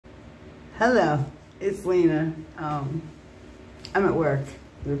Hello, it's Lena. I'm at work.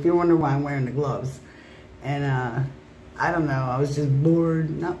 If you wonder why I'm wearing the gloves. And I don't know, I was just bored.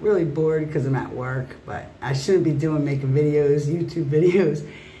 Not really bored because I'm at work, but I shouldn't be making videos, YouTube videos.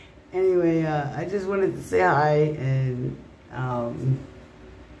 Anyway, I just wanted to say hi and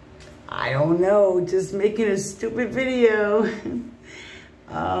I don't know, just making a stupid video.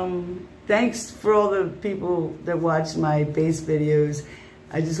 Thanks for all the people that watch my bass videos.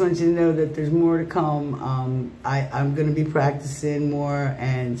 I just want you to know that there's more to come. I'm going to be practicing more,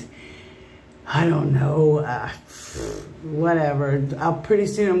 and I don't know, whatever. Pretty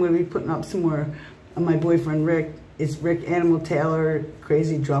soon I'm going to be putting up some more of my boyfriend Rick. It's Rick Animal Taylor,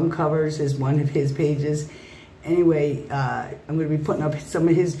 Crazy Drum Covers is one of his pages. Anyway, I'm going to be putting up some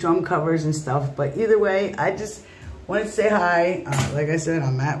of his drum covers and stuff. But either way, I just wanted to say hi. Like I said,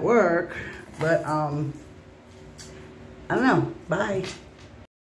 I'm at work, but I don't know. Bye.